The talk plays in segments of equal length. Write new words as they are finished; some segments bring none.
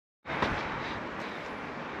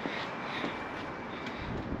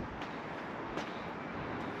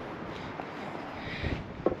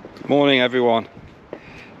Morning everyone,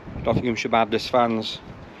 Nottinghamshire Madness fans.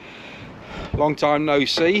 Long time no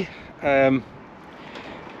see. Been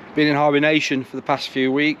in hibernation for the past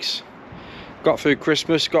few weeks. Got through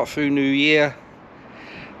Christmas, got through New Year.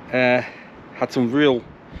 Had some real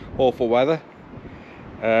awful weather.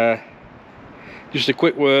 Just a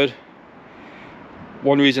quick word.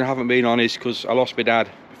 One reason I haven't been on is because I lost my dad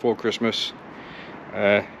before Christmas.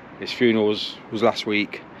 His funeral was last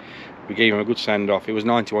week. We gave him a good send-off. He was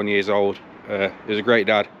 91 years old. He was a great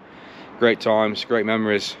dad, great times, great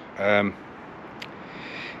memories. End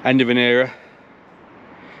of an era,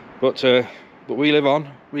 but we live on,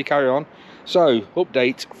 we carry on. So,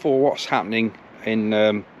 update for what's happening in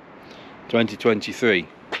 2023.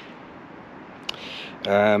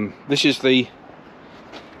 This is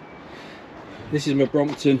my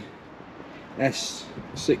Brompton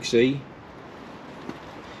S6E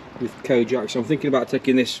with Kojaks. I'm thinking about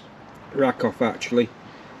taking this rack off actually,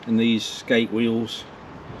 and these skate wheels.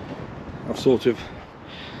 I've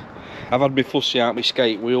had my fussy out my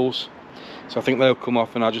skate wheels, so I think they'll come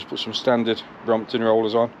off and I'll just put some standard Brompton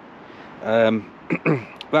rollers on.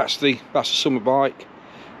 That's the summer bike,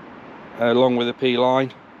 along with the P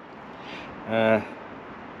line. So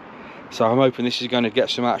I'm hoping this is going to get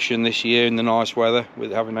some action this year in the nice weather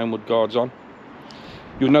with having no mud guards on.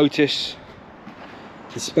 You'll notice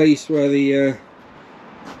the space where the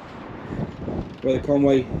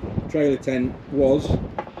Conway trailer tent was.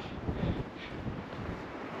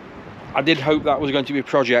 I did hope that was going to be a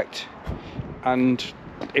project and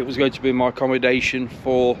it was going to be my accommodation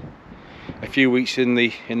for a few weeks in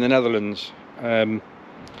the Netherlands. It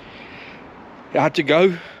had to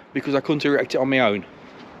go because I couldn't erect it on my own.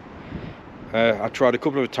 I tried a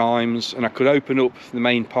couple of times and I could open up the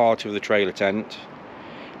main part of the trailer tent.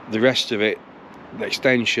 The rest of it, the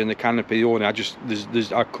extension, the canopy, the awning,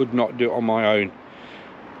 I could not do it on my own,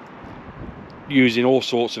 using all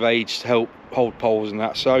sorts of aids to help hold poles and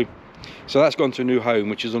that. So that's gone to a new home,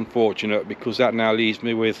 which is unfortunate because that now leaves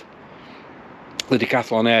me with the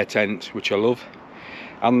Decathlon Air tent, which I love,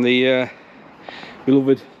 and the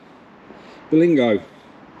beloved Berlingo,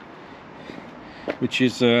 which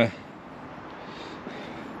is going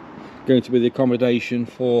to be the accommodation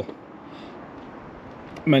for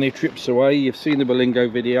many trips away. You've seen the Berlingo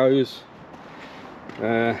videos.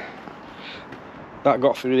 That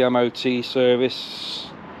got through the MOT service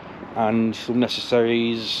and some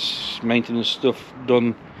necessaries, maintenance stuff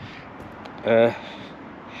done the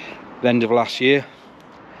end of last year.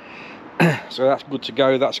 So that's good to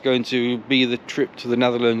go. That's going to be the trip to the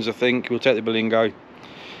Netherlands, I think. We'll take the Berlingo.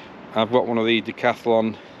 I've got one of the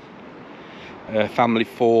Decathlon family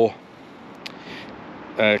 4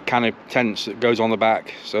 canopy tents that goes on the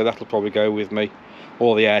back, so that'll probably go with me,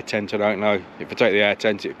 or the air tent. I don't know. If I take the air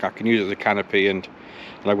tent, I can use it as a canopy, and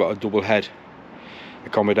I've got a double head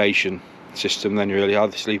accommodation system. Then really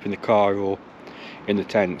either sleep in the car or in the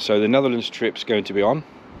tent. So the Netherlands trip's going to be on.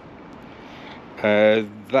 I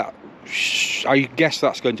guess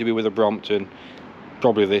that's going to be with a Brompton,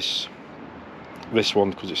 probably this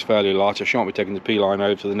one, because it's fairly light. I shan't be taking the P line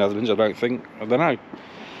over to the Netherlands, I don't think. I don't know.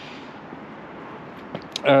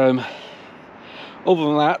 Other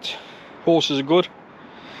than that, horses are good.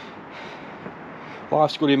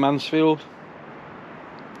 Life's good in Mansfield.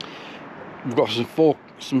 We've got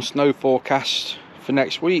some snow forecast for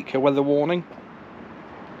next week, a weather warning.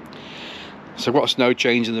 So I've got a snow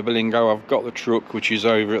change in the Berlingo. I've got the truck, which is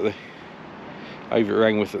over at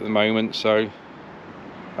Rengworth at the moment, so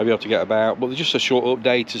I'll be able to get about. But there's just a short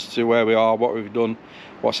update as to where we are, what we've done,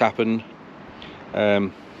 what's happened.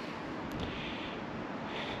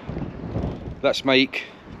 Let's make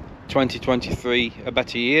 2023 a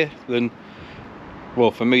better year than,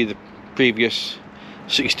 well, for me, the previous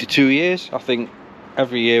 62 years. I think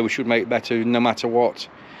every year we should make better, no matter what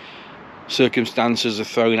circumstances are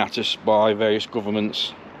thrown at us by various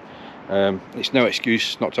governments. It's no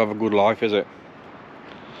excuse not to have a good life, is it?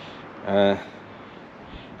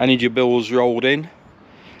 Energy bills rolled in.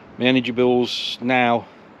 My energy bills now,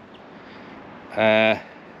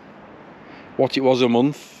 what it was a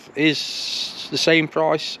month is the same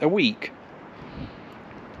price a week.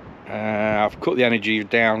 I've cut the energy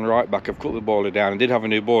down right back. I've cut the boiler down. I did have a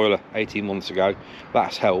new boiler 18 months ago.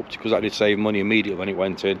 That's helped because that did save money immediately when it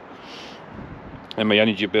went in. And my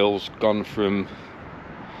energy bill's gone from,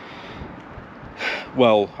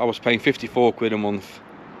 well, I was paying 54 quid a month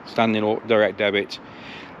standing direct debit.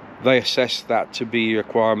 They assessed that to be a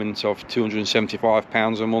requirement of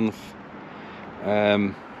 £275 a month.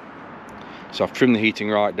 So I've trimmed the heating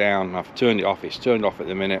right down. I've turned it off. It's turned off at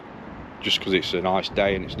the minute just because it's a nice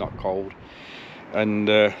day and it's not cold. And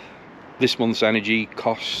this month's energy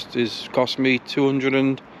cost me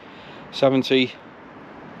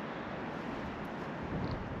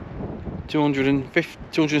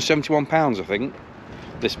 £271, I think,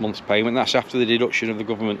 this month's payment. That's after the deduction of the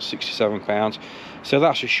government's £67. So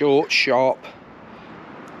that's a short, sharp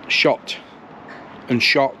shot and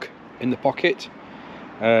shock in the pocket.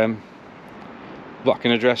 But I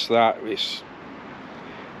can address that. It's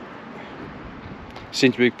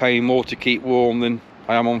seem to be paying more to keep warm than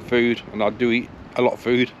I am on food, and I do eat a lot of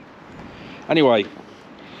food. Anyway,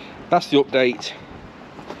 that's the update.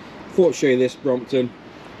 Thought I'd show you this Brompton.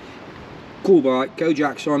 Cool bike, go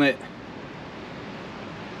jacks on it.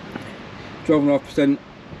 12.5%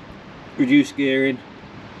 reduced gearing.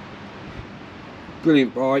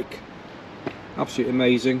 Brilliant bike, absolutely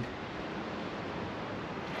amazing.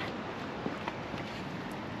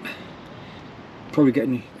 Probably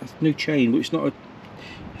getting a new chain, but it's not an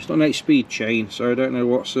 8-speed chain, so I don't know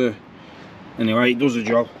what's anyway, it does the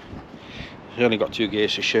job. It's only got 2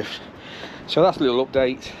 gears to shift. So that's a little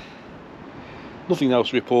update. Nothing else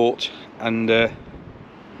to report, and I'll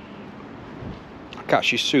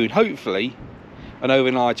catch you soon. Hopefully an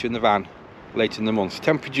overnighter in the van later in the month.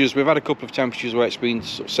 Temperatures, we've had a couple of temperatures where it's been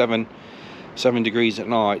sort of 7 degrees at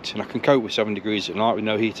night, and I can cope with 7 degrees at night with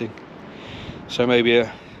no heating. So maybe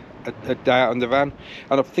a day out in the van,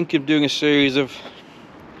 and I'm thinking of doing a series of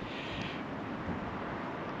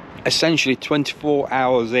essentially 24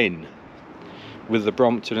 hours in with the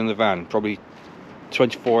Brompton in the van. Probably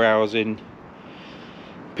 24 hours in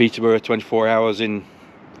Peterborough, 24 hours in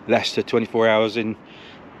Leicester, 24 hours in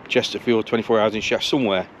Chesterfield, 24 hours in Sheffield,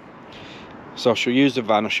 somewhere. So I shall use the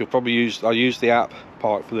van. I'll use the app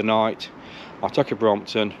park for the night. I'll take a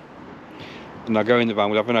Brompton and I'll go in the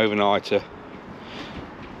van. We'll have an overnighter.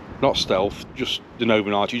 Not stealth, just an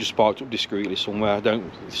overnight. You just parked up discreetly somewhere.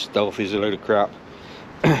 Stealth is a load of crap.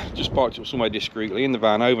 Just parked up somewhere discreetly in the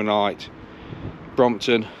van overnight.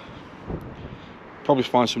 Brompton. Probably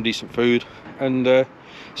find some decent food, and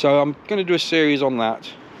so I'm going to do a series on that.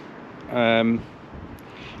 I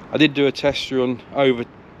did do a test run over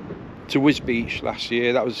to Wiz Beach last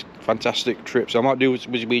year. That was a fantastic trip. So I might do Wiz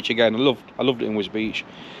Beach again. I loved it in Wiz Beach.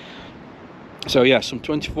 So yeah, some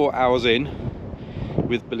 24 hours in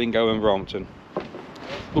with Berlingo and Brompton.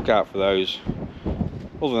 Look out for those.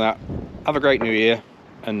 Other than that, have a great new year,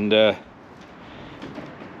 and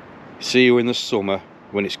see you in the summer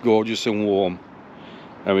when it's gorgeous and warm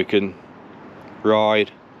and we can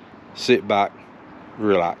ride, sit back,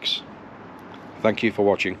 relax. Thank you for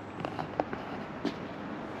watching.